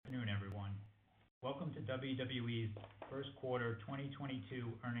Welcome to WWE's first quarter 2022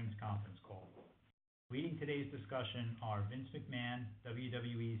 earnings conference call. Leading today's discussion are Vince McMahon,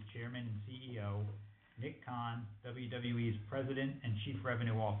 WWE's Chairman and CEO, Nick Khan, WWE's President and Chief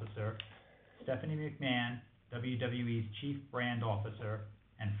Revenue Officer, Stephanie McMahon, WWE's Chief Brand Officer,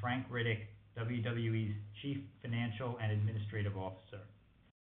 and Frank Riddick, WWE's Chief Financial and Administrative Officer.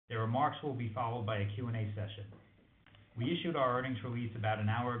 Their remarks will be followed by a Q&A session. We issued our earnings release about an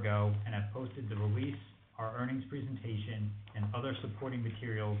hour ago and have posted the release, our earnings presentation, and other supporting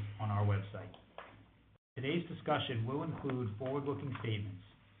materials on our website. Today's discussion will include forward-looking statements.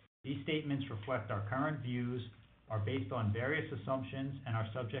 These statements reflect our current views, are based on various assumptions, and are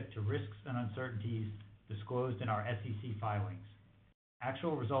subject to risks and uncertainties disclosed in our SEC filings.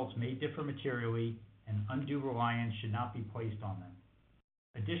 Actual results may differ materially, and undue reliance should not be placed on them.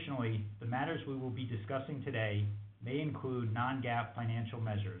 Additionally, the matters we will be discussing today may include non-GAAP financial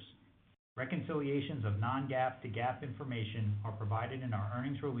measures. Reconciliations of non-GAAP to GAAP information are provided in our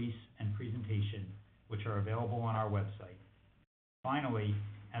earnings release and presentation, which are available on our website. Finally,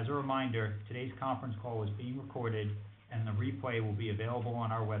 as a reminder, today's conference call is being recorded and the replay will be available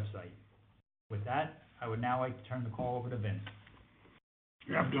on our website. With that, I would now like to turn the call over to Vince.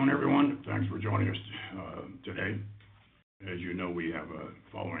 Good afternoon, everyone. Thanks for joining us today. As you know, we have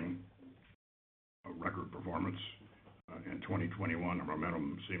following a record performance in 2021. Our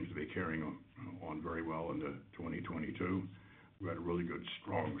momentum seems to be carrying on very well into 2022. We had a really good,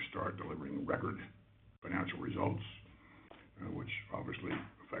 strong start delivering record financial results, which obviously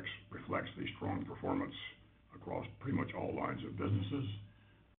reflects the strong performance across pretty much all lines of businesses.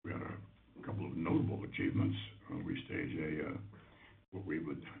 We had a couple of notable achievements. We staged what we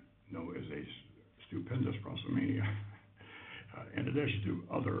would know as a stupendous WrestleMania, in addition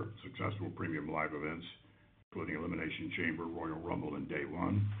to other successful premium live events, including Elimination Chamber, Royal Rumble, and Day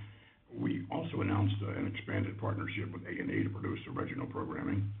One. We also announced an expanded partnership with A&E to produce original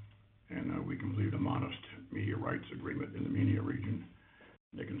programming, and we completed a modest media rights agreement in the MENA region.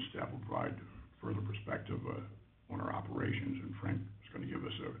 Nick and Steph will provide further perspective on our operations, and Frank is going to give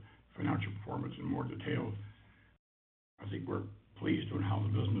us a financial performance in more detail. I think we're pleased with how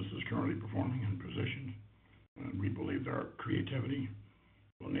the business is currently performing and positioned. We believe that our creativity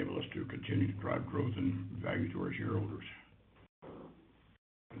will enable us to continue to drive growth and value to our shareholders.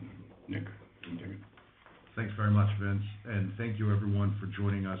 Nick, continue. Thanks very much, Vince, and thank you everyone for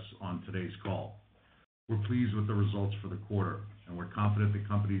joining us on today's call. We're pleased with the results for the quarter, and we're confident the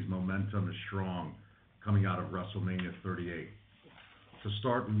company's momentum is strong coming out of WrestleMania 38. To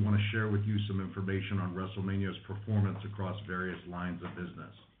start, we want to share with you some information on WrestleMania's performance across various lines of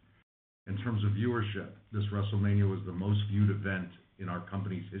business. In terms of viewership, this WrestleMania was the most viewed event in our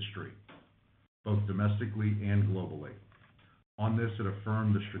company's history, both domestically and globally. On this, it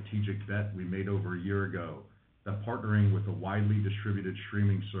affirmed the strategic bet we made over a year ago that partnering with a widely distributed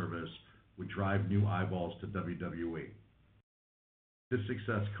streaming service would drive new eyeballs to WWE. This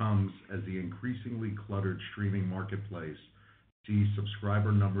success comes as the increasingly cluttered streaming marketplace sees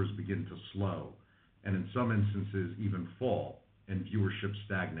subscriber numbers begin to slow, and in some instances even fall, and viewership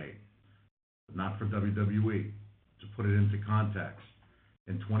stagnate. But not for WWE. To put it into context,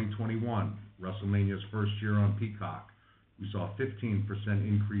 in 2021, WrestleMania's first year on Peacock, we saw a 15%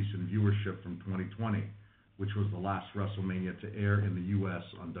 increase in viewership from 2020, which was the last WrestleMania to air in the U.S.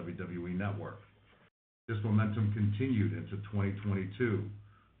 on WWE Network. This momentum continued into 2022,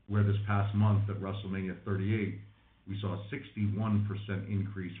 where this past month at WrestleMania 38, we saw a 61%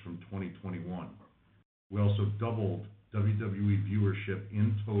 increase from 2021. We also doubled WWE viewership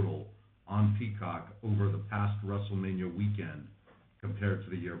in total on Peacock over the past WrestleMania weekend compared to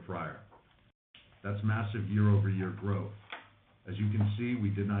the year prior. That's massive year-over-year growth. As you can see, we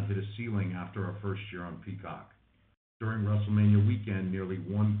did not hit a ceiling after our first year on Peacock. During WrestleMania weekend, nearly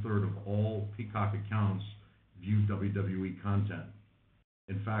 1/3 of all Peacock accounts viewed WWE content.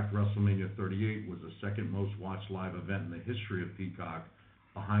 In fact, WrestleMania 38 was the second most watched live event in the history of Peacock,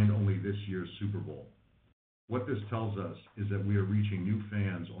 behind only this year's Super Bowl. What this tells us is that we are reaching new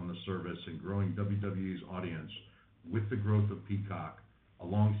fans on the service and growing WWE's audience with the growth of Peacock,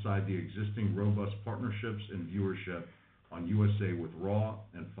 alongside the existing robust partnerships and viewership on USA with Raw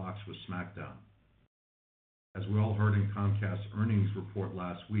and Fox with SmackDown. As we all heard in Comcast's earnings report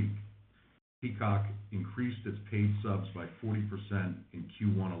last week, Peacock increased its paid subs by 40% in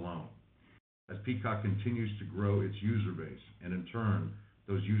Q1 alone. As Peacock continues to grow its user base, and in turn,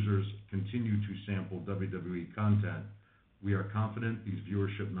 those users continue to sample WWE content, we are confident these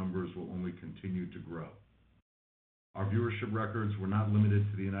viewership numbers will only continue to grow. Our viewership records were not limited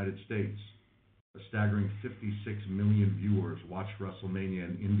to the United States. A staggering 56 million viewers watched WrestleMania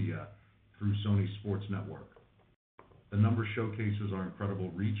in India through Sony Sports Network. The number showcases our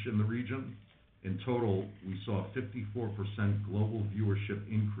incredible reach in the region. In total, we saw a 54% global viewership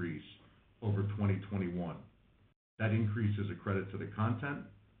increase over 2021. That increase is a credit to the content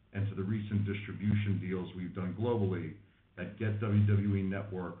and to the recent distribution deals we've done globally that get WWE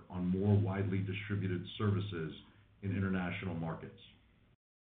Network on more widely distributed services in international markets.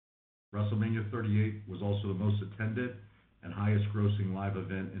 WrestleMania 38 was also the most attended and highest grossing live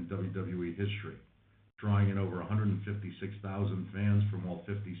event in WWE history, drawing in over 156,000 fans from all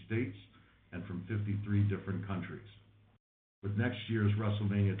 50 states and from 53 different countries. With next year's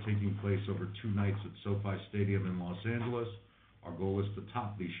WrestleMania taking place over 2 nights at SoFi Stadium in Los Angeles, our goal is to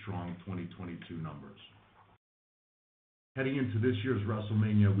top these strong 2022 numbers. Heading into this year's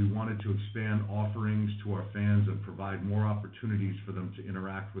WrestleMania, we wanted to expand offerings to our fans and provide more opportunities for them to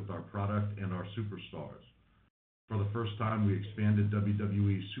interact with our product and our superstars. For the first time, we expanded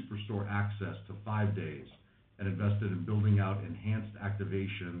WWE Superstore access to 5 days and invested in building out enhanced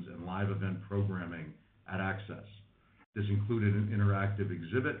activations and live event programming at Access. This included an interactive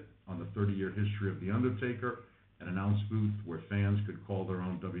exhibit on the 30-year history of The Undertaker, an announce booth where fans could call their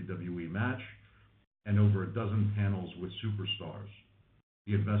own WWE match, and over a dozen panels with superstars.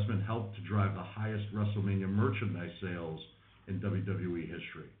 The investment helped to drive the highest WrestleMania merchandise sales in WWE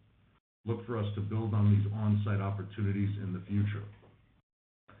history. Look for us to build on these on-site opportunities in the future.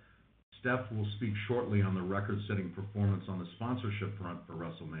 Steph will speak shortly on the record-setting performance on the sponsorship front for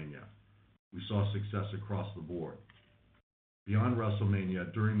WrestleMania. We saw success across the board. Beyond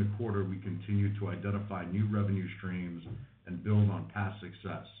WrestleMania, during the quarter, we continued to identify new revenue streams and build on past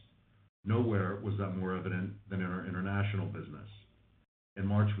success. Nowhere was that more evident than in our international business. In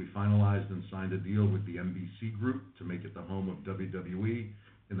March, we finalized and signed a deal with the MBC Group to make it the home of WWE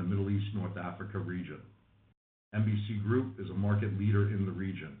in the Middle East North Africa region. MBC Group is a market leader in the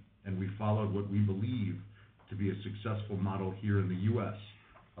region, and we followed what we believe to be a successful model here in the U.S.,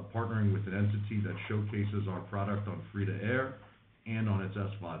 of partnering with an entity that showcases our product on free-to-air and on its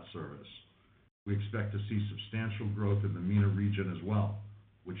SVOD service. We expect to see substantial growth in the MENA region as well,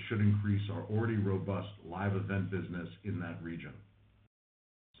 which should increase our already robust live event business in that region.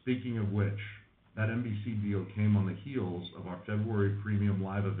 Speaking of which, that NBC deal came on the heels of our February premium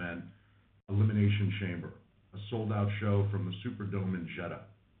live event, Elimination Chamber, a sold-out show from the Superdome in Jeddah.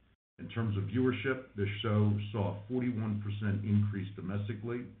 In terms of viewership, this show saw a 41% increase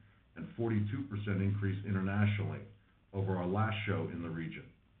domestically and 42% increase internationally over our last show in the region,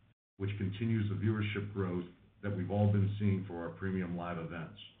 which continues the viewership growth that we've all been seeing for our premium live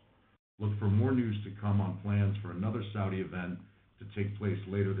events. Look for more news to come on plans for another Saudi event to take place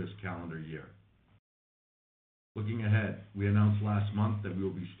later this calendar year. Looking ahead, we announced last month that we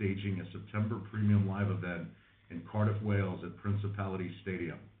will be staging a September premium live event in Cardiff, Wales at Principality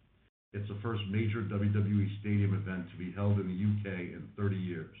Stadium. It's the first major WWE stadium event to be held in the UK in 30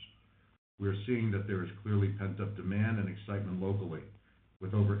 years. We are seeing that there is clearly pent-up demand and excitement locally,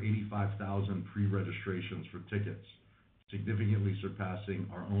 with over 85,000 pre-registrations for tickets, significantly surpassing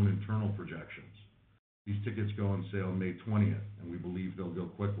our own internal projections. These tickets go on sale May 20th, and we believe they'll go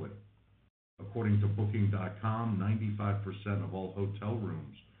quickly. According to Booking.com, 95% of all hotel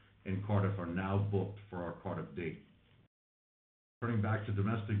rooms in Cardiff are now booked for our Cardiff date. Turning back to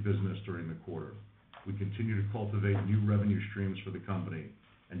domestic business during the quarter, we continue to cultivate new revenue streams for the company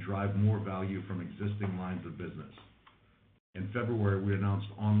and drive more value from existing lines of business. In February, we announced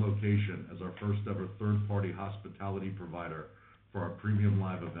On Location as our first ever third-party hospitality provider for our premium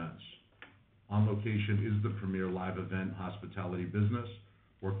live events. On Location is the premier live event hospitality business,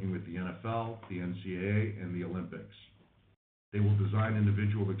 working with the NFL, the NCAA, and the Olympics. They will design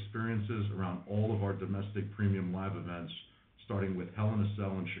individual experiences around all of our domestic premium live events, starting with Hell in a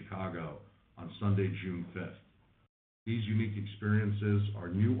Cell in Chicago on Sunday, June 5th. These unique experiences are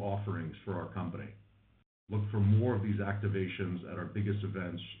new offerings for our company. Look for more of these activations at our biggest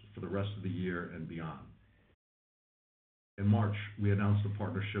events for the rest of the year and beyond. In March, we announced a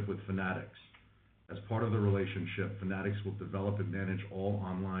partnership with Fanatics. As part of the relationship, Fanatics will develop and manage all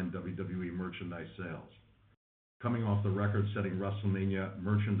online WWE merchandise sales. Coming off the record-setting WrestleMania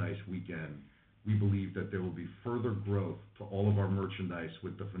merchandise weekend, we believe that there will be further growth to all of our merchandise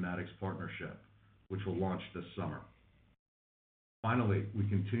with the Fanatics partnership, which will launch this summer. Finally, we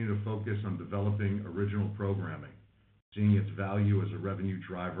continue to focus on developing original programming, seeing its value as a revenue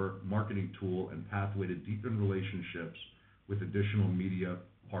driver, marketing tool, and pathway to deepen relationships with additional media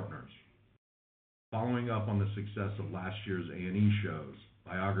partners. Following up on the success of last year's A&E shows,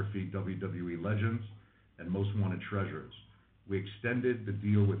 Biography, WWE Legends, and Most Wanted Treasures, we extended the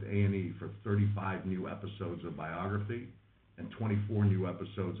deal with A&E for 35 new episodes of Biography and 24 new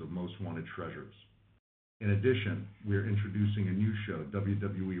episodes of Most Wanted Treasures. In addition, we are introducing a new show,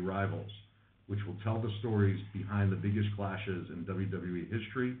 WWE Rivals, which will tell the stories behind the biggest clashes in WWE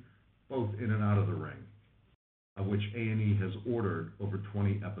history, both in and out of the ring, of which A&E has ordered over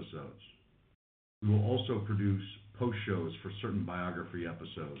 20 episodes. We will also produce post-shows for certain biography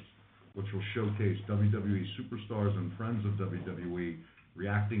episodes, which will showcase WWE superstars and friends of WWE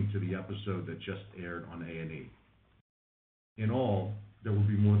reacting to the episode that just aired on A&E. In all, there will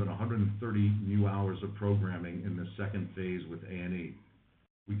be more than 130 new hours of programming in the second phase with A&E.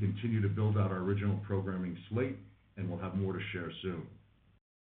 We continue to build out our original programming slate, and we'll have more to share soon.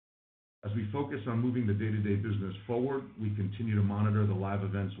 As we focus on moving the day-to-day business forward, we continue to monitor the live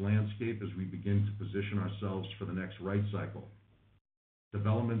events landscape as we begin to position ourselves for the next right cycle.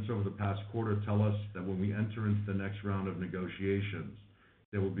 Developments over the past quarter tell us that when we enter into the next round of negotiations,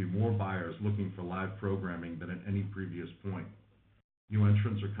 there will be more buyers looking for live programming than at any previous point. New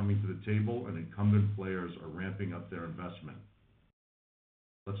entrants are coming to the table, and incumbent players are ramping up their investment.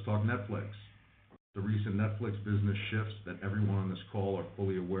 Let's talk Netflix. The recent Netflix business shifts that everyone on this call are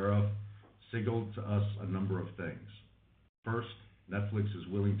fully aware of signaled to us a number of things. First, Netflix is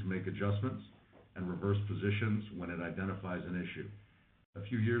willing to make adjustments and reverse positions when it identifies an issue. A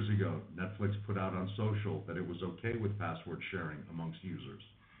few years ago, Netflix put out on social that it was okay with password sharing amongst users.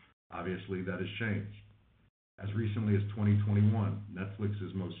 Obviously, that has changed. As recently as 2021,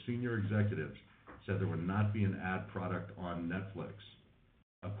 Netflix's most senior executives said there would not be an ad product on Netflix.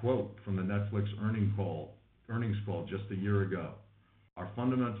 A quote from the Netflix earnings call just a year ago: "Our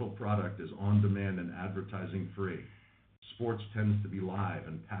fundamental product is on-demand and advertising-free. Sports tends to be live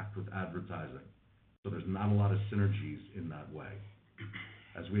and packed with advertising, so there's not a lot of synergies in that way."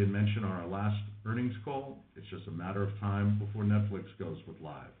 As we had mentioned on our last earnings call, it's just a matter of time before Netflix goes with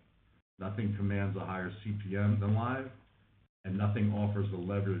live. Nothing commands a higher CPM than live, and nothing offers the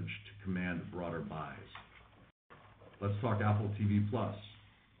leverage to command broader buys. Let's talk Apple TV+.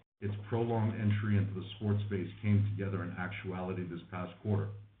 Its prolonged entry into the sports space came together in actuality this past quarter.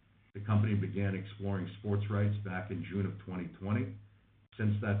 The company began exploring sports rights back in June of 2020.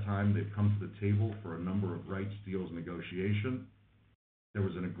 Since that time, they've come to the table for a number of rights deals negotiation. There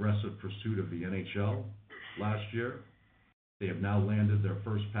was an aggressive pursuit of the NHL last year. They have now landed their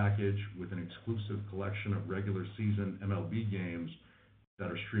first package with an exclusive collection of regular season MLB games that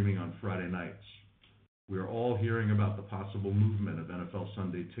are streaming on Friday nights. We are all hearing about the possible movement of NFL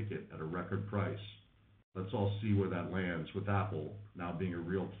Sunday Ticket at a record price. Let's all see where that lands, with Apple now being a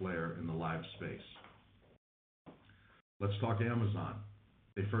real player in the live space. Let's talk Amazon.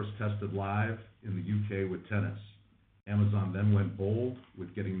 They first tested live in the UK with tennis. Amazon then went bold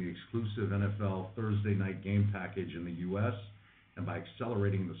with getting the exclusive NFL Thursday night game package in the US, and by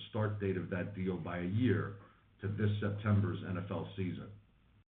accelerating the start date of that deal by a year to this September's NFL season.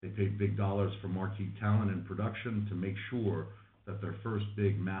 They paid big dollars for marquee talent and production to make sure that their first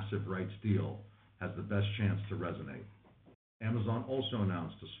big, massive rights deal has the best chance to resonate. Amazon also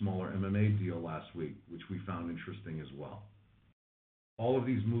announced a smaller MMA deal last week, which we found interesting as well. All of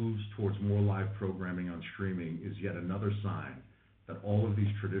these moves towards more live programming on streaming is yet another sign that all of these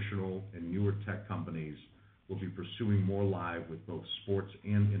traditional and newer tech companies will be pursuing more live with both sports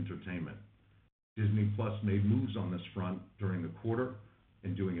and entertainment. Disney Plus made moves on this front during the quarter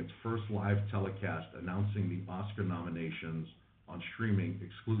in doing its first live telecast announcing the Oscar nominations on streaming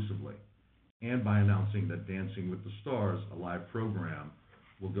exclusively, and by announcing that Dancing with the Stars, a live program,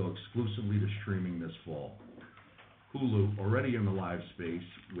 will go exclusively to streaming this fall. Hulu, already in the live space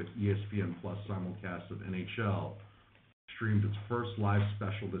with ESPN Plus simulcast of NHL, streamed its first live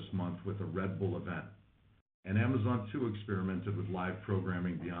special this month with a Red Bull event. And Amazon too experimented with live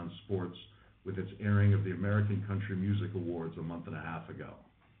programming beyond sports with its airing of the American Country Music Awards a month and a half ago.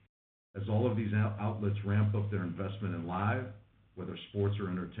 As all of these outlets ramp up their investment in live, whether sports or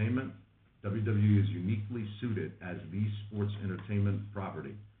entertainment, WWE is uniquely suited as the sports entertainment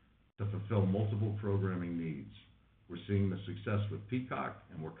property to fulfill multiple programming needs. We're seeing the success with Peacock,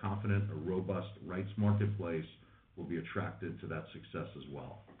 and we're confident a robust rights marketplace will be attracted to that success as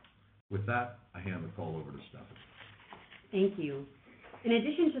well. With that, I hand the call over to Stephanie. Thank you. In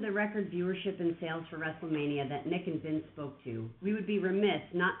addition to the record viewership and sales for WrestleMania that Nick and Vince spoke to, we would be remiss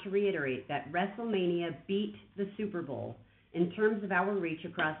not to reiterate that WrestleMania beat the Super Bowl in terms of our reach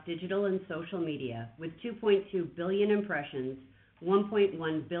across digital and social media, with 2.2 billion impressions,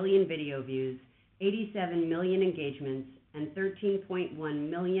 1.1 billion video views, 87 million engagements, and 13.1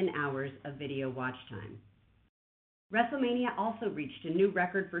 million hours of video watch time. WrestleMania also reached a new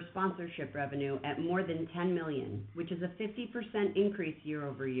record for sponsorship revenue at more than $10 million, which is a 50% increase year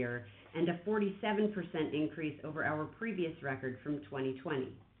over year and a 47% increase over our previous record from 2020.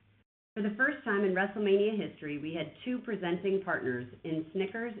 For the first time in WrestleMania history, we had two presenting partners in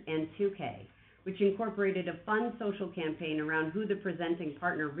Snickers and 2K, which incorporated a fun social campaign around who the presenting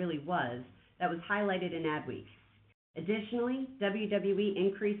partner really was that was highlighted in Adweek. Additionally, WWE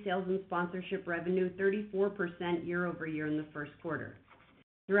increased sales and sponsorship revenue 34% year over year in the first quarter.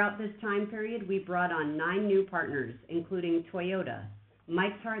 Throughout this time period, we brought on 9 new partners, including Toyota,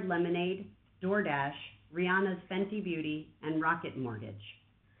 Mike's Hard Lemonade, DoorDash, Rihanna's Fenty Beauty, and Rocket Mortgage.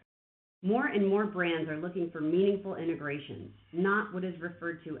 More and more brands are looking for meaningful integrations, not what is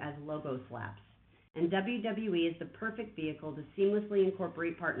referred to as logo slaps, and WWE is the perfect vehicle to seamlessly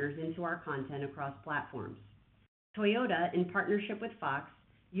incorporate partners into our content across platforms. Toyota, in partnership with Fox,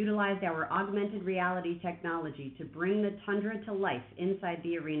 utilized our augmented reality technology to bring the Tundra to life inside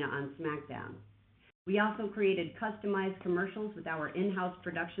the arena on SmackDown. We also created customized commercials with our in-house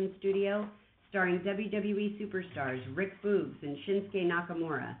production studio, starring WWE superstars Rick Boogs and Shinsuke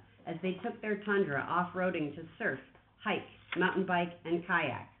Nakamura as they took their Tundra off-roading to surf, hike, mountain bike, and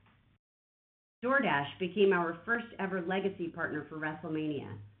kayak. DoorDash became our first ever legacy partner for WrestleMania,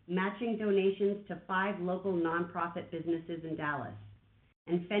 matching donations to 5 local nonprofit businesses in Dallas.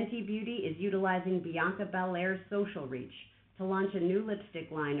 And Fenty Beauty is utilizing Bianca Belair's social reach to launch a new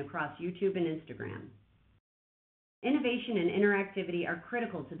lipstick line across YouTube and Instagram. Innovation and interactivity are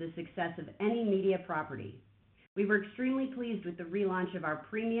critical to the success of any media property. We were extremely pleased with the relaunch of our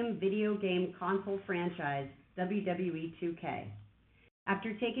premium video game console franchise, WWE 2K.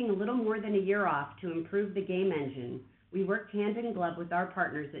 After taking a little more than a year off to improve the game engine, we worked hand in glove with our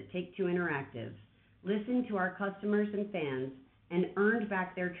partners at Take-Two Interactive, listened to our customers and fans, and earned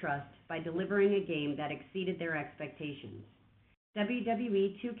back their trust by delivering a game that exceeded their expectations.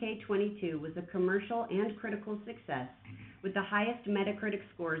 WWE 2K22 was a commercial and critical success, with the highest Metacritic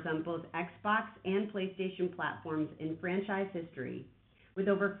scores on both Xbox and PlayStation platforms in franchise history, with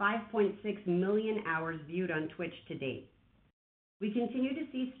over 5.6 million hours viewed on Twitch to date. We continue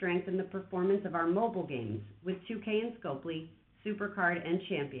to see strength in the performance of our mobile games, with 2K and Scopely, Supercard, and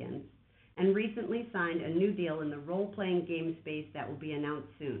Champions, and recently signed a new deal in the role-playing game space that will be announced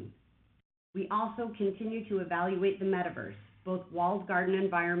soon. We also continue to evaluate the metaverse, both walled garden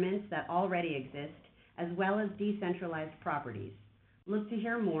environments that already exist, as well as decentralized properties. Look to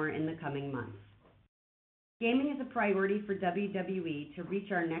hear more in the coming months. Gaming is a priority for WWE to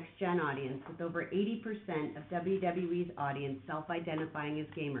reach our next-gen audience, with over 80% of WWE's audience self-identifying as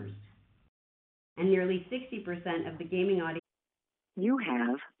gamers. And nearly 60% of the gaming audience... You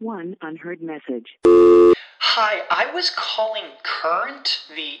have one unheard message. Hi, I was calling Current,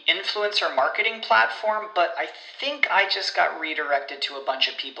 the influencer marketing platform, but I think I just got redirected to a bunch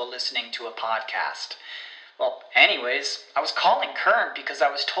of people listening to a podcast. Well, anyways, I was calling Current because I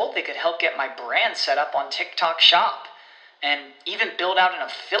was told they could help get my brand set up on TikTok Shop, and even build out an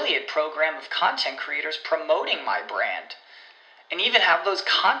affiliate program of content creators promoting my brand, and even have those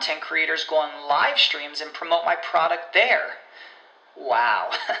content creators go on live streams and promote my product there.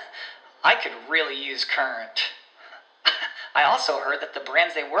 Wow, I could really use Current. I also heard that the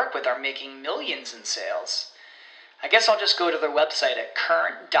brands they work with are making millions in sales. I guess I'll just go to their website at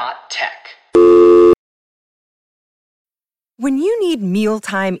current.tech. When you need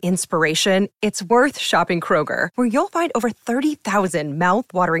mealtime inspiration, it's worth shopping Kroger, where you'll find over 30,000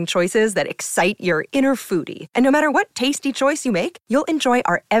 mouth-watering choices that excite your inner foodie. And no matter what tasty choice you make, you'll enjoy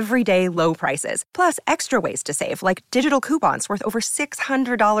our everyday low prices, plus extra ways to save, like digital coupons worth over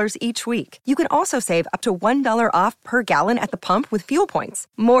 $600 each week. You can also save up to $1 off per gallon at the pump with fuel points.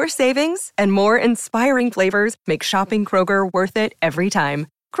 More savings and more inspiring flavors make shopping Kroger worth it every time.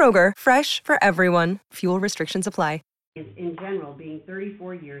 Kroger, fresh for everyone. Fuel restrictions apply. In general being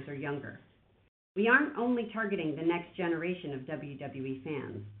 34 years or younger. We aren't only targeting the next generation of WWE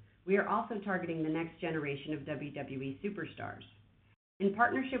fans, we are also targeting the next generation of WWE superstars. In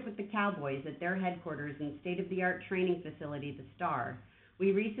partnership with the Cowboys at their headquarters and state-of-the-art training facility, The Star,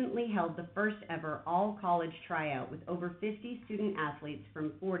 we recently held the first ever all-college tryout with over 50 student athletes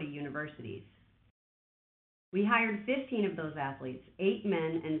from 40 universities. We hired 15 of those athletes, 8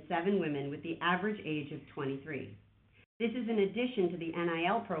 men and 7 women, with the average age of 23. This is in addition to the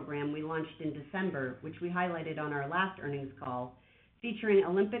NIL program we launched in December, which we highlighted on our last earnings call, featuring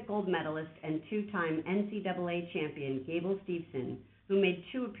Olympic gold medalist and 2-time NCAA champion Gable Steveson, who made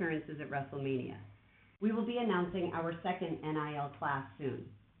 2 appearances at WrestleMania. We will be announcing our second NIL class soon.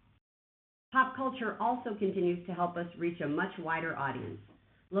 Pop culture also continues to help us reach a much wider audience.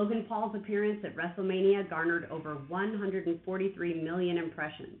 Logan Paul's appearance at WrestleMania garnered over 143 million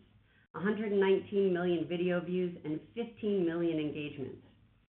impressions, 119 million video views, and 15 million engagements.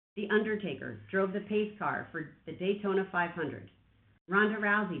 The Undertaker drove the pace car for the Daytona 500. Ronda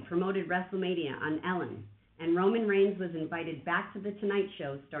Rousey promoted WrestleMania on Ellen, and Roman Reigns was invited back to The Tonight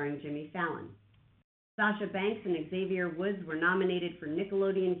Show starring Jimmy Fallon. Sasha Banks and Xavier Woods were nominated for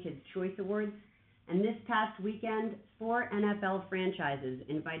Nickelodeon Kids' Choice Awards, and this past weekend, 4 NFL franchises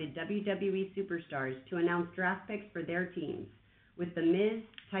invited WWE superstars to announce draft picks for their teams, with The Miz,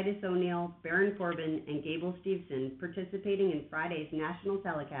 Titus O'Neil, Baron Corbin, and Gable Steveson participating in Friday's national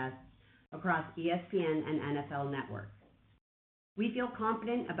telecasts across ESPN and NFL Network. We feel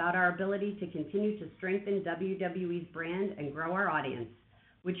confident about our ability to continue to strengthen WWE's brand and grow our audience,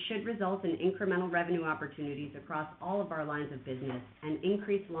 which should result in incremental revenue opportunities across all of our lines of business and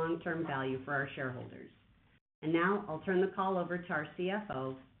increase long-term value for our shareholders. And now I'll turn the call over to our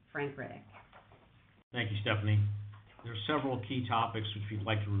CFO, Frank Riddick. Thank you, Stephanie. There are several key topics which we'd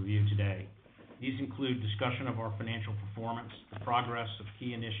like to review today. These include discussion of our financial performance, the progress of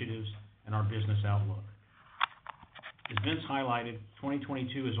key initiatives, and our business outlook. As Vince highlighted,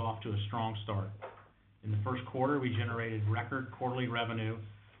 2022 is off to a strong start. In the first quarter, we generated record quarterly revenue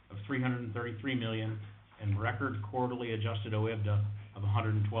of $333 million and record quarterly adjusted OIBDA of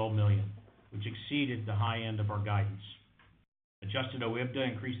 $112 million, which exceeded the high end of our guidance. Adjusted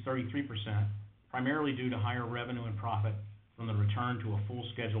OIBDA increased 33%, primarily due to higher revenue and profit from the return to a full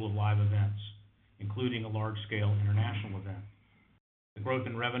schedule of live events, including a large-scale international event. The growth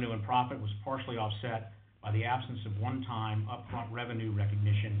in revenue and profit was partially offset by the absence of one-time upfront revenue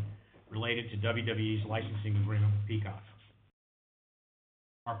recognition related to WWE's licensing agreement with Peacock.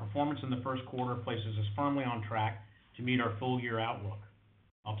 Our performance in the first quarter places us firmly on track to meet our full-year outlook.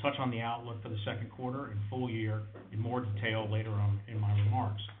 I'll touch on the outlook for the second quarter and full year in more detail later on in my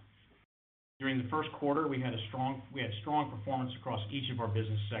remarks. During the first quarter, we had strong performance across each of our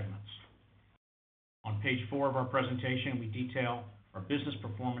business segments. On page 4 of our presentation, we detail our business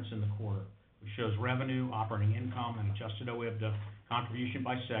performance in the quarter, which shows revenue, operating income, and adjusted OIBDA contribution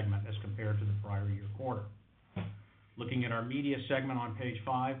by segment as compared to the prior year quarter. Looking at our media segment on page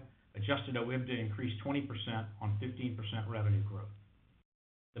 5, adjusted OIBDA increased 20% on 15% revenue growth.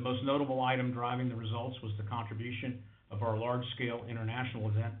 The most notable item driving the results was the contribution of our large-scale international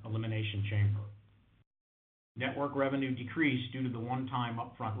event, Elimination Chamber. Network revenue decreased due to the one-time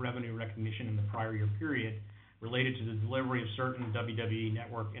upfront revenue recognition in the prior year period related to the delivery of certain WWE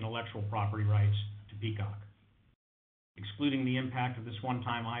Network intellectual property rights to Peacock. Excluding the impact of this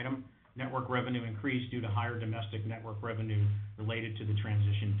one-time item, network revenue increased due to higher domestic network revenue related to the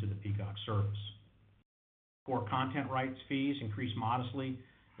transition to the Peacock service. Core content rights fees increased modestly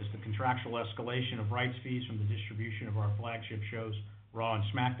as the contractual escalation of rights fees from the distribution of our flagship shows Raw and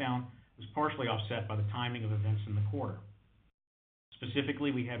SmackDown was partially offset by the timing of events in the quarter.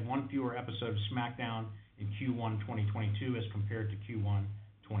 Specifically, we had one fewer episode of SmackDown in Q1 2022 as compared to Q1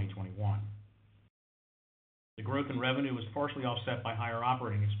 2021. The growth in revenue was partially offset by higher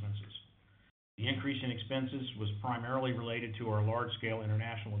operating expenses. The increase in expenses was primarily related to our large-scale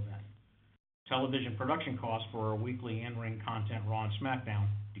international event. Television production costs for our weekly in-ring content Raw and SmackDown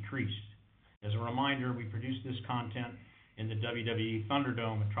decreased. As a reminder, we produced this content in the WWE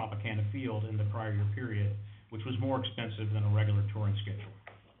Thunderdome at Tropicana Field in the prior year period, which was more expensive than a regular touring schedule.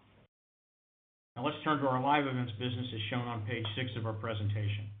 Now let's turn to our live events business as shown on page 6 of our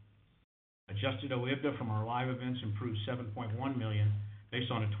presentation. Adjusted OIBDA from our live events improved $7.1 million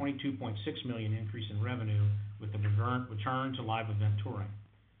based on a $22.6 million increase in revenue with the return to live event touring.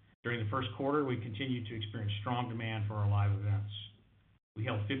 During the first quarter, we continued to experience strong demand for our live events. We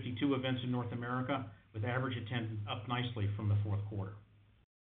held 52 events in North America, with average attendance up nicely from the fourth quarter.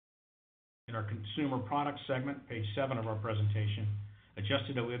 In our consumer products segment, page 7 of our presentation,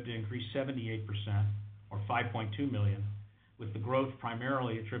 adjusted OIBDA increased 78%, or $5.2 million, with the growth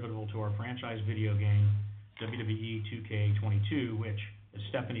primarily attributable to our franchise video game, WWE 2K22, which, as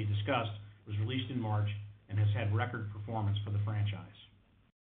Stephanie discussed, was released in March and has had record performance for the franchise.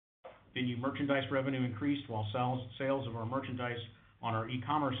 Venue merchandise revenue increased while sales of our merchandise on our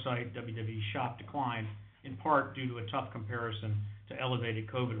e-commerce site, WWE Shop, declined, in part due to a tough comparison to elevated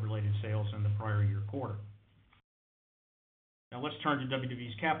COVID-related sales in the prior year quarter. Now let's turn to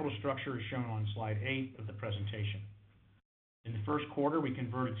WWE's capital structure as shown on slide 8 of the presentation. In the first quarter, we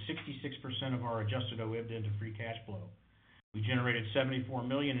converted 66% of our adjusted OIBDA into free cash flow. We generated $74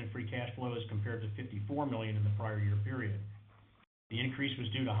 million in free cash flow as compared to $54 million in the prior year period. The increase was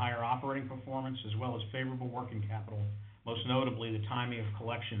due to higher operating performance as well as favorable working capital, most notably the timing of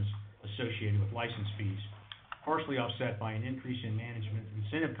collections associated with license fees. partially offset by an increase in management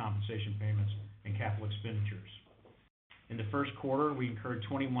incentive compensation payments and capital expenditures. In the first quarter, we incurred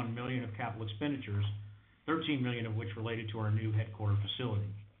 $21 million of capital expenditures, $13 million of which related to our new headquarters facility.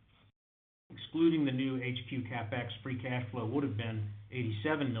 Excluding the new HQ CapEx, free cash flow would have been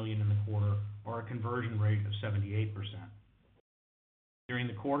 $87 million in the quarter, or a conversion rate of 78%. During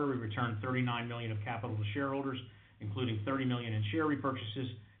the quarter, we returned $39 million of capital to shareholders, including $30 million in share repurchases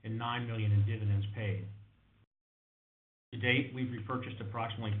and $9 million in dividends paid. To date, we've repurchased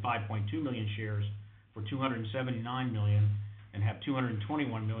approximately 5.2 million shares for $279 million and have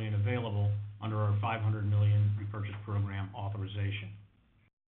 $221 million available under our $500 million repurchase program authorization.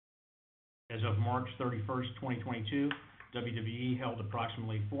 As of March 31st, 2022, WWE held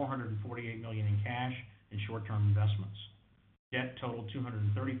approximately $448 million in cash and short-term investments. Debt totaled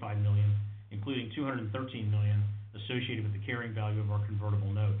 $235 million, including $213 million associated with the carrying value of our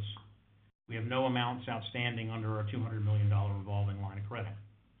convertible notes. We have no amounts outstanding under our $200 million revolving line of credit.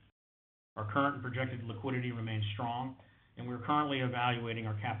 Our current and projected liquidity remains strong, and we're currently evaluating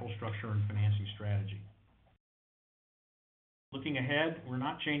our capital structure and financing strategy. Looking ahead, we're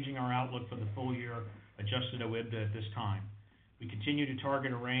not changing our outlook for the full year adjusted OIBDA at this time. We continue to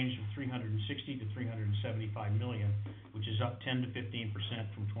target a range of $360 to $375 million, which is up 10 to 15%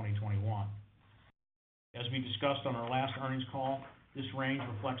 from 2021. As we discussed on our last earnings call, this range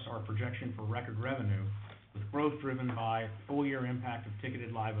reflects our projection for record revenue, with growth driven by full-year impact of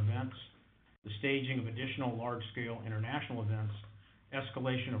ticketed live events, the staging of additional large-scale international events,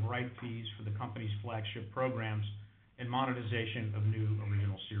 escalation of right fees for the company's flagship programs, and monetization of new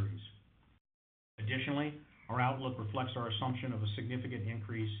original series. Additionally, our outlook reflects our assumption of a significant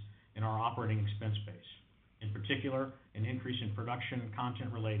increase in our operating expense base, in particular, an increase in production,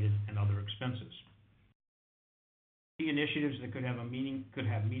 content-related, and other expenses. Key initiatives that could have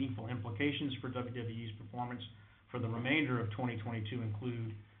meaningful implications for WWE's performance for the remainder of 2022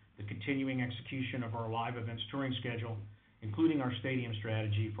 include the continuing execution of our live events touring schedule, including our stadium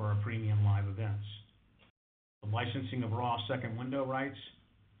strategy for our premium live events, the licensing of Raw second window rights,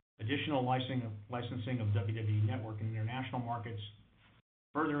 additional licensing of WWE Network in international markets,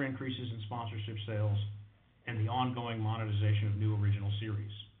 further increases in sponsorship sales, and the ongoing monetization of new original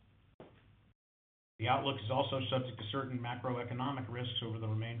series. The outlook is also subject to certain macroeconomic risks over the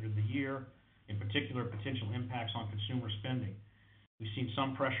remainder of the year, in particular potential impacts on consumer spending. We've seen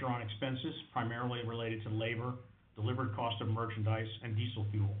some pressure on expenses, primarily related to labor, delivered cost of merchandise, and diesel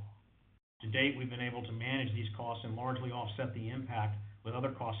fuel. To date, we've been able to manage these costs and largely offset the impact with other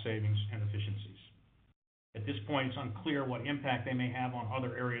cost savings and efficiencies. At this point, it's unclear what impact they may have on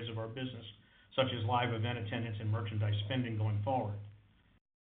other areas of our business, such as live event attendance and merchandise spending going forward.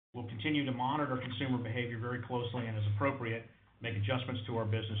 We'll continue to monitor consumer behavior very closely and, as appropriate, make adjustments to our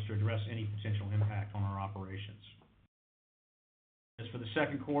business to address any potential impact on our operations. As for the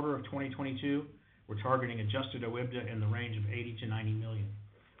second quarter of 2022, we're targeting adjusted OIBDA in the range of $80 to $90 million,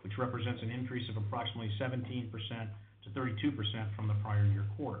 which represents an increase of approximately 17% to 32% from the prior year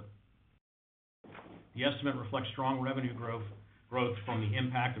quarter. The estimate reflects strong revenue growth from the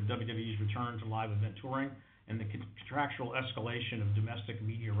impact of WWE's return to live event touring and the contractual escalation of domestic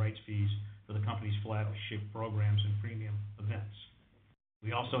media rights fees for the company's flagship programs and premium events.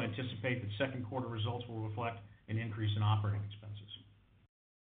 We also anticipate that second quarter results will reflect an increase in operating expenses.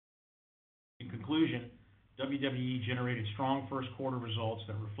 In conclusion, WWE generated strong first quarter results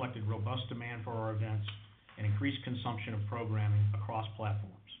that reflected robust demand for our events and increased consumption of programming across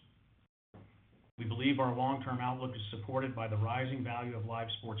platforms. We believe our long-term outlook is supported by the rising value of live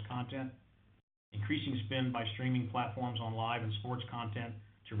sports content, increasing spend by streaming platforms on live and sports content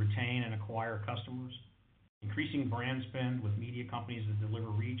to retain and acquire customers, increasing brand spend with media companies that deliver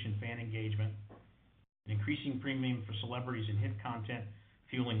reach and fan engagement, an increasing premium for celebrities and hit content,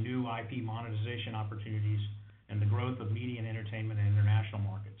 fueling new IP monetization opportunities, and the growth of media and entertainment in international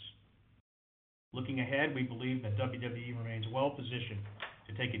markets. Looking ahead, we believe that WWE remains well-positioned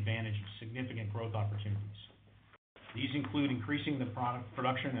to take advantage of significant growth opportunities. These include increasing the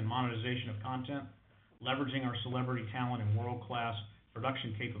production and monetization of content, leveraging our celebrity talent and world-class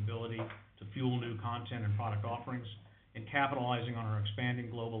production capability to fuel new content and product offerings, and capitalizing on our expanding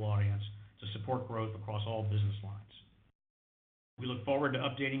global audience to support growth across all business lines. We look forward to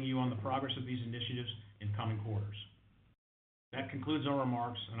updating you on the progress of these initiatives in coming quarters. That concludes our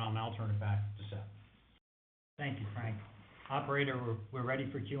remarks, and I'll now turn it back to Seth. Thank you, Frank. Operator, we're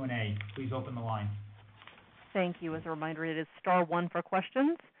ready for Q&A. Please open the line. Thank you. As a reminder, it is star one for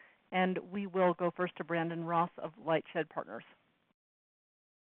questions, and we will go first to Brandon Ross of LightShed Partners.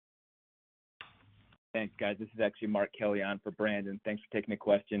 Thanks, guys. This is actually Mark Kelly on for Brandon. Thanks for taking the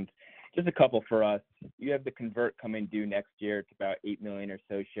questions. Just a couple for us. You have the convert coming due next year. It's about 8 million or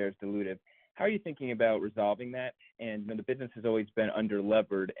so shares dilutive. How are you thinking about resolving that? And the business has always been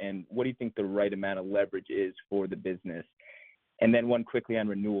under-levered, and what do you think the right amount of leverage is for the business? And then one quickly on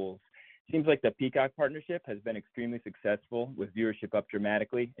renewals. Seems like the Peacock partnership has been extremely successful with viewership up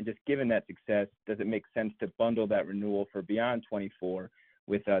dramatically. And just given that success, does it make sense to bundle that renewal for Beyond 24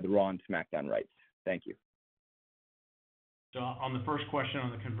 with the Raw and SmackDown rights? Thank you. So on the first question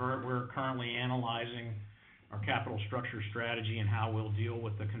on the convert, we're currently analyzing our capital structure strategy and how we'll deal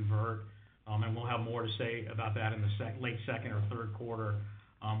with the convert, and we'll have more to say about that in the late second or third quarter.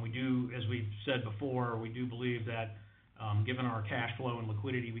 We do, as we've said before, we do believe that given our cash flow and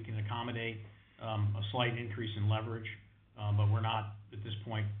liquidity, we can accommodate a slight increase in leverage, but we're not at this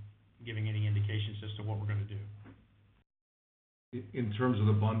point giving any indications as to what we're going to do. In terms of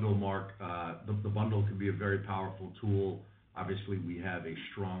the bundle, Mark, the bundle can be a very powerful tool. Obviously, we have a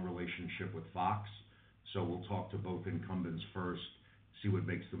strong relationship with Fox, so we'll talk to both incumbents first, see what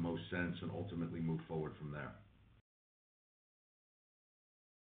makes the most sense, and ultimately move forward from there.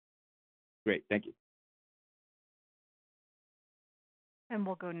 Great, thank you. And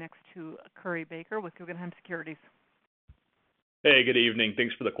we'll go next to Curry Baker with Guggenheim Securities. Hey, good evening.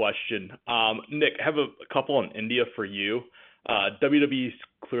 Thanks for the question. Nick, I have a couple on India for you. WWE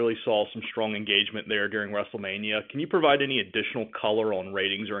clearly saw some strong engagement there during WrestleMania. Can you provide any additional color on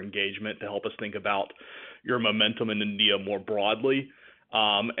ratings or engagement to help us think about your momentum in India more broadly?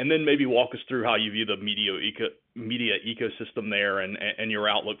 And then maybe walk us through how you view the media ecosystem there and your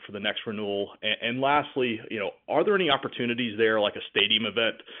outlook for the next renewal. And lastly, are there any opportunities there, like a stadium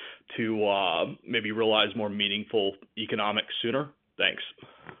event, to maybe realize more meaningful economics sooner? Thanks.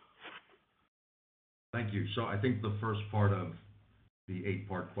 Thank you. So I think the first part of the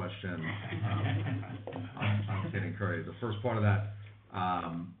 8-part question, I'm kidding, Curry. The first part of that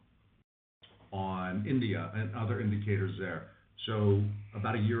on India and other indicators there. So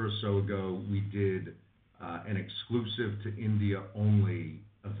about a year or so ago, we did an exclusive to India only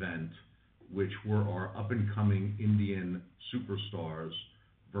event, which were our up-and-coming Indian superstars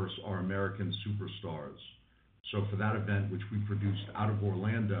versus our American superstars. So for that event, which we produced out of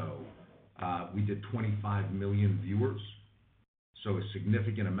Orlando, we did 25 million viewers. So a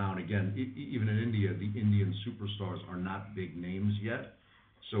significant amount. Again, even in India, the Indian superstars are not big names yet.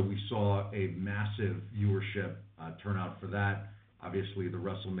 So we saw a massive viewership turnout for that. Obviously, the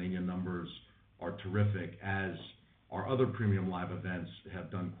WrestleMania numbers are terrific, as our other premium live events have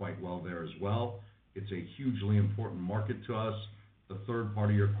done quite well there as well. It's a hugely important market to us. The third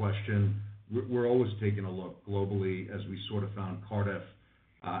part of your question, we're always taking a look globally, as we sort of found Cardiff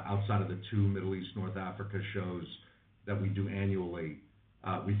outside of the 2 Middle East, North Africa shows that we do annually.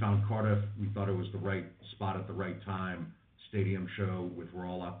 We found Cardiff. We thought it was the right spot at the right time. Stadium show, which we're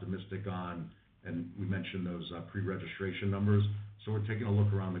all optimistic on, and we mentioned those pre-registration numbers. So we're taking a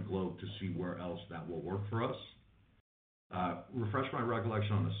look around the globe to see where else that will work for us. Refresh my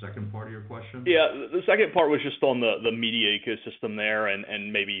recollection on the second part of your question. Yeah, the second part was just on the media ecosystem there,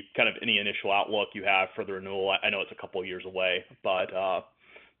 and maybe kind of any initial outlook you have for the renewal. I know it's a couple of years away, but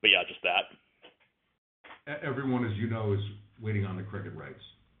yeah, just that. Everyone, as you know, is waiting on the cricket rights.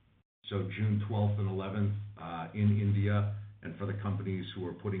 So June 12th and 11th in India, and for the companies who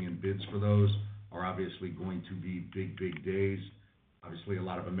are putting in bids for those, are obviously going to be big, big days. Obviously, a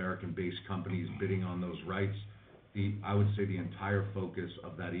lot of American-based companies bidding on those rights. I would say the entire focus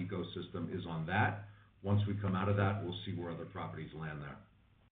of that ecosystem is on that. Once we come out of that, we'll see where other properties land there.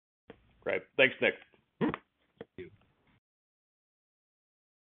 Great. Thanks, Nick. Thank you.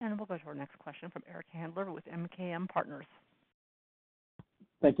 And we'll go to our next question from Eric Handler with MKM Partners.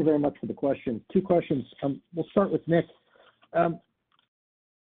 Thank you very much for the question. 2 questions. We'll start with Nick. I'm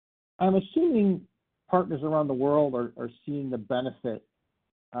assuming partners around the world are seeing the benefit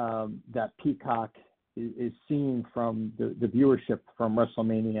that Peacock is seeing from the viewership from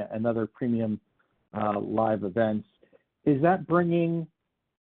WrestleMania and other premium live events. Is that bringing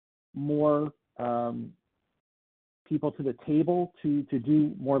more people to the table to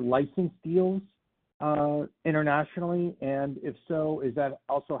do more license deals internationally? And if so, is that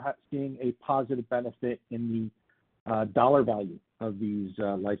also seeing a positive benefit in the dollar value of these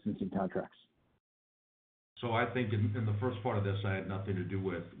licensing contracts? So I think in the first part of this, I had nothing to do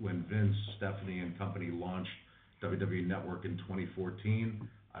with when Vince, Stephanie, and company launched WWE Network in 2014.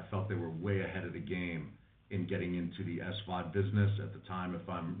 I felt they were way ahead of the game in getting into the SVOD business. At the time, if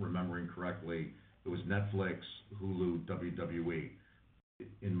I'm remembering correctly, it was Netflix, Hulu, WWE.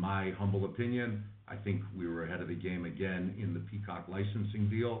 In my humble opinion, I think we were ahead of the game again in the Peacock licensing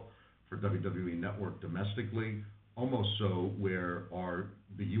deal. for WWE Network domestically, almost so where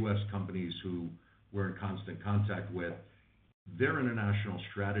the U.S. companies who we're in constant contact with, their international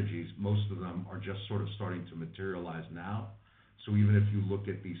strategies, most of them are just sort of starting to materialize now. So even if you look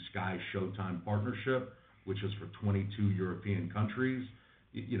at the Sky Showtime partnership, which is for 22 European countries,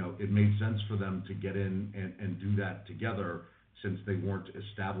 it made sense for them to get in and do that together since they weren't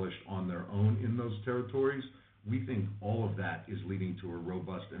established on their own in those territories. We think all of that is leading to a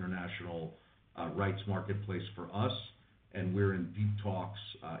robust international rights marketplace for us, and we're in deep talks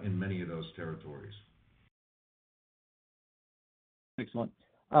in many of those territories. Excellent.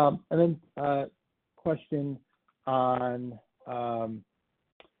 And then question on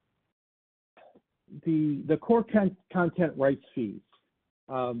the core content rights fees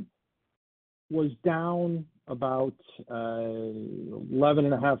was down about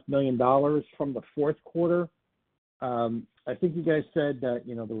 $11.5 million from the fourth quarter. I think you guys said that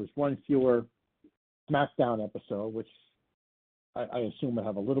there was one fewer SmackDown episode, which I assume would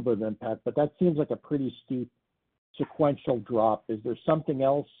have a little bit of impact, but that seems like a pretty steep sequential drop. Is there something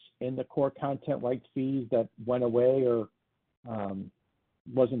else in the core content rights fees that went away or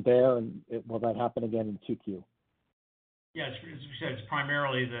wasn't there, and will that happen again in 2Q? Yeah, as we said, it's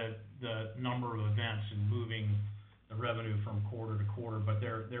primarily the number of events and moving the revenue from quarter to quarter, but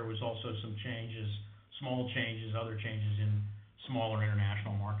there was also some changes, small changes, other changes in smaller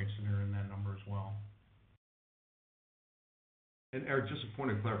international markets that are in that number as well. And Eric, just a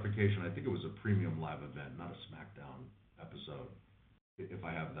point of clarification, I think it was a premium live event, not a SmackDown episode, if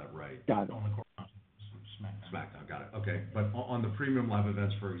I have that right. Got it. On the core SmackDown, got it. Okay, but on the premium live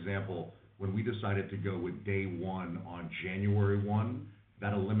events, for example, when we decided to go with day one on January 1,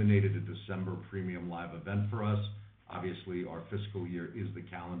 that eliminated a December premium live event for us. Obviously, our fiscal year is the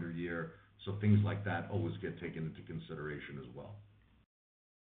calendar year, so things like that always get taken into consideration as well.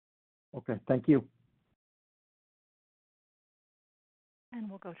 Okay, thank you. And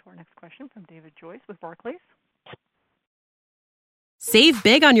we'll go to our next question from David Joyce with Barclays. Save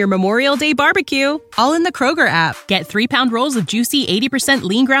big on your Memorial Day barbecue, all in the Kroger app. Get 3-pound rolls of juicy 80%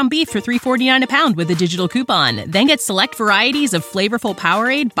 lean ground beef for $3.49 a pound with a digital coupon. Then get select varieties of flavorful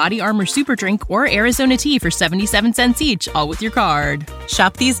Powerade, Body Armor Super Drink, or Arizona tea for 77 cents each, all with your card.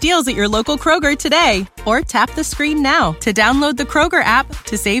 Shop these deals at your local Kroger today, or tap the screen now to download the Kroger app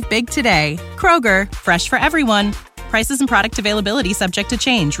to save big today. Kroger, fresh for everyone. Prices and product availability subject to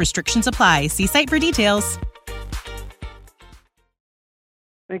change. Restrictions apply. See site for details.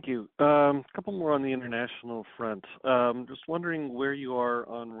 Thank you. A couple more on the international front. Just wondering where you are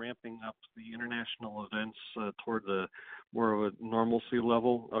on ramping up the international events toward the more of a normalcy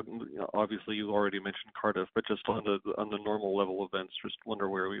level. Obviously, you already mentioned Cardiff, but just on the normal level events, just wonder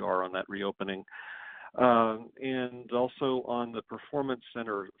where we are on that reopening. And also on the performance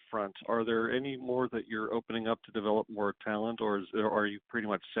center front, are there any more that you're opening up to develop more talent, or are you pretty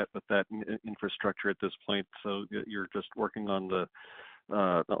much set with that infrastructure at this point? So you're just working on the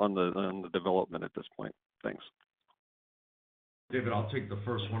development at this point. Thanks. David, I'll take the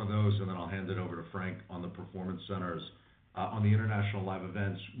first one of those, and then I'll hand it over to Frank on the performance centers. On the international live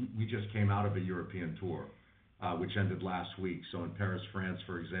events, we just came out of a European tour, which ended last week. So in Paris, France,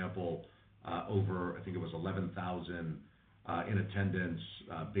 for example, over, I think it was 11,000 in attendance,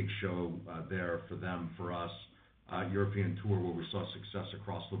 big show there for them, for us. European tour where we saw success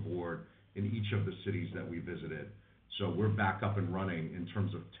across the board in each of the cities that we visited. So we're back up and running in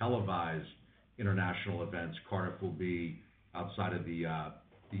terms of televised international events. Cardiff will be outside of the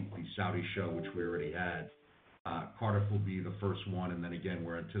Saudi show, which we already had. Cardiff will be the first one, and then again,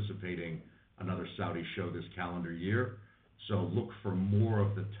 we're anticipating another Saudi show this calendar year. So look for more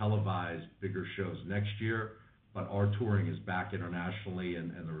of the televised bigger shows next year, but our touring is back internationally,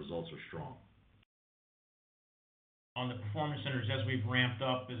 and the results are strong. On the performance centers, as we've ramped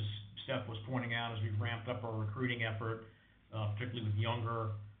up, as Steph was pointing out, as we've ramped up our recruiting effort, particularly with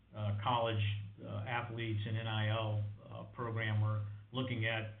younger college athletes and NIL program, we're looking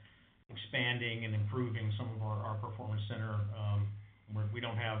at expanding and improving some of our performance center. We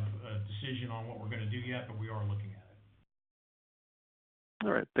don't have a decision on what we're going to do yet, but we are looking at it.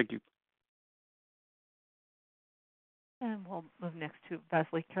 All right, thank you. And we'll move next to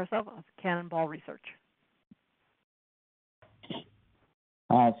Vasily Karasyov of Cannonball Research.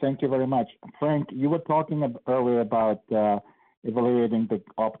 Thank you very much. Frank, you were talking earlier about evaluating the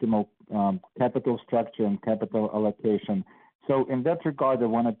optimal capital structure and capital allocation. So in that regard, I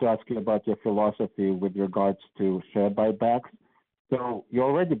wanted to ask you about your philosophy with regards to share buybacks. So you're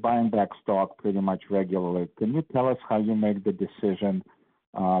already buying back stock pretty much regularly. Can you tell us how you make the decision,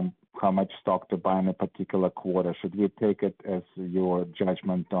 how much stock to buy in a particular quarter? Should we take it as your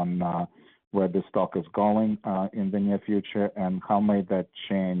judgment on where the stock is going in the near future, and how may that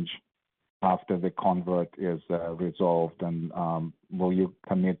change after the convert is resolved? And will you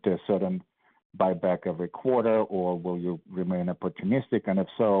commit to a certain buyback every quarter, or will you remain opportunistic? And if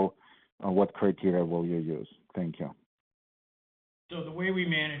so, what criteria will you use? Thank you. So the way we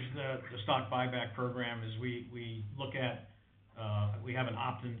manage the stock buyback program is we look at, we have an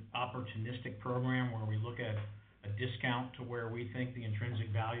opportunistic program where we look at a discount to where we think the intrinsic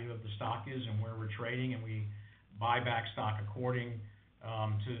value of the stock is and where we're trading, and we buy back stock according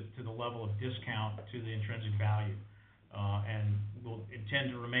to the level of discount to the intrinsic value. And we'll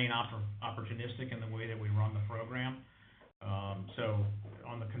intend to remain opportunistic in the way that we run the program. So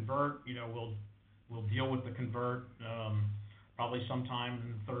on the convert, we'll deal with the convert probably sometime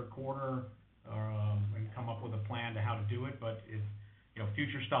in the third quarter and come up with a plan to how to do it. But if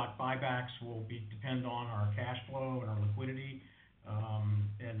future stock buybacks will depend on our cash flow and our liquidity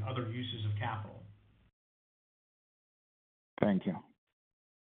and other uses of capital. Thank you.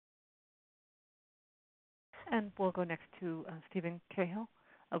 And we'll go next to Steven Cahall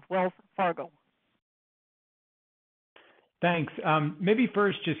of Wells Fargo. Thanks. Maybe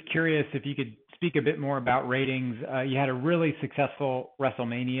first, just curious if you could speak a bit more about ratings. You had a really successful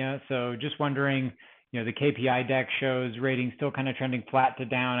WrestleMania, so just wondering, the KPI deck shows ratings still kind of trending flat to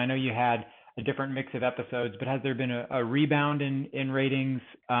down. I know you had a different mix of episodes, but has there been a rebound in ratings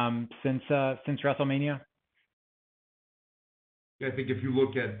since WrestleMania? Yeah, I think if you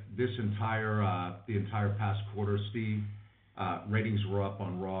look at this the entire past quarter, Steve, ratings were up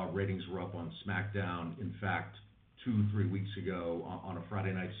on Raw, ratings were up on SmackDown. In fact, 2-3 weeks ago on a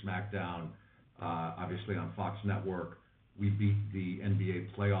Friday night SmackDown, obviously on Fox Network, we beat the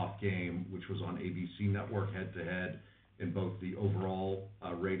NBA playoff game, which was on ABC Network head-to-head in both the overall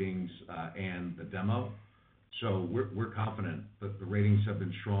ratings and the demo. So we're confident that the ratings have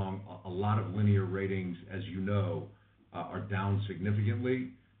been strong. A lot of linear ratings, as you know, are down significantly,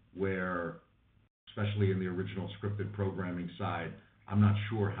 where, especially in the original scripted programming side, I'm not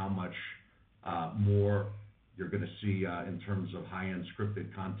sure how much more you're going to see in terms of high-end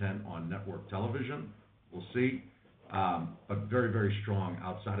scripted content on network television. We'll see. But very, very strong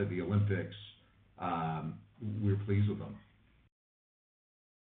outside of the Olympics. We're pleased with them.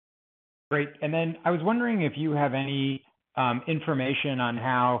 Great. And then I was wondering if you have any information on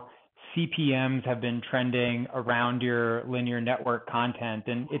how CPMs have been trending around your linear network content.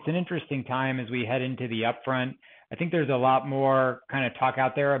 And it's an interesting time as we head into the upfront. I think there's a lot more kind of talk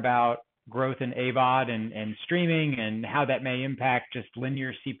out there about growth in AVOD and streaming and how that may impact just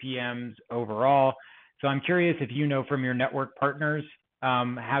linear CPMs overall. So I'm curious if you know from your network partners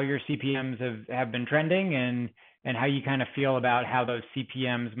how your CPMs have been trending and how you kind of feel about how those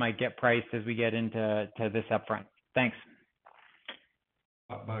CPMs might get priced as we get into this upfront. Thanks.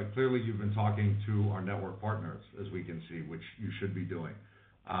 But clearly you've been talking to our network partners, as we can see, which you should be doing.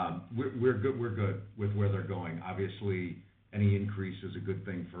 We're good with where they're going. Obviously, any increase is a good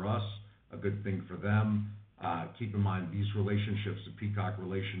thing for us, a good thing for them. Keep in mind, these relationships, the Peacock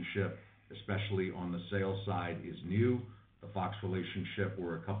relationship, especially on the sales side, is new. The Fox relationship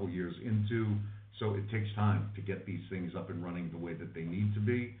we're a couple years into, so it takes time to get these things up and running the way that they need to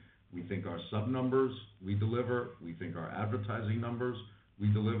be. We think our sub numbers, we deliver. We think our advertising numbers, we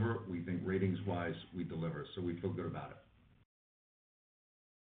deliver. We think ratings-wise, we deliver. So we feel good about it.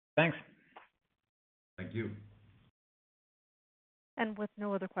 Thanks. Thank you. And with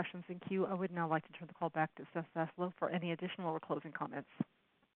no other questions in queue, I would now like to turn the call back to Seth Zaslow for any additional or closing comments.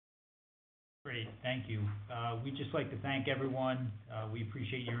 Great, thank you. We'd just like to thank everyone. We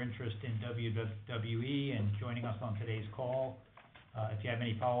appreciate your interest in WWE and joining us on today's call. If you have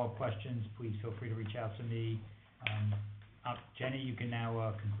any follow-up questions, please feel free to reach out to me. Jenny, you can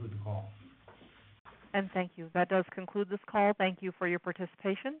now conclude the call. And thank you. That does conclude this call. Thank you for your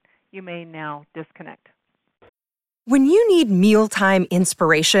participation. You may now disconnect. When you need mealtime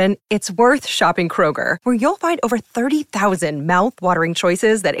inspiration, it's worth shopping Kroger, where you'll find over 30,000 mouth-watering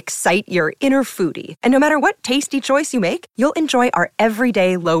choices that excite your inner foodie. And no matter what tasty choice you make, you'll enjoy our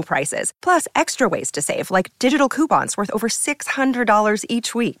everyday low prices, plus extra ways to save, like digital coupons worth over $600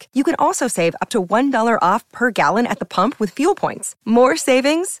 each week. You can also save up to $1 off per gallon at the pump with fuel points. More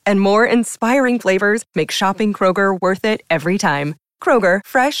savings and more inspiring flavors make shopping Kroger worth it every time. Kroger,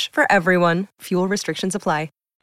 fresh for everyone. Fuel restrictions apply.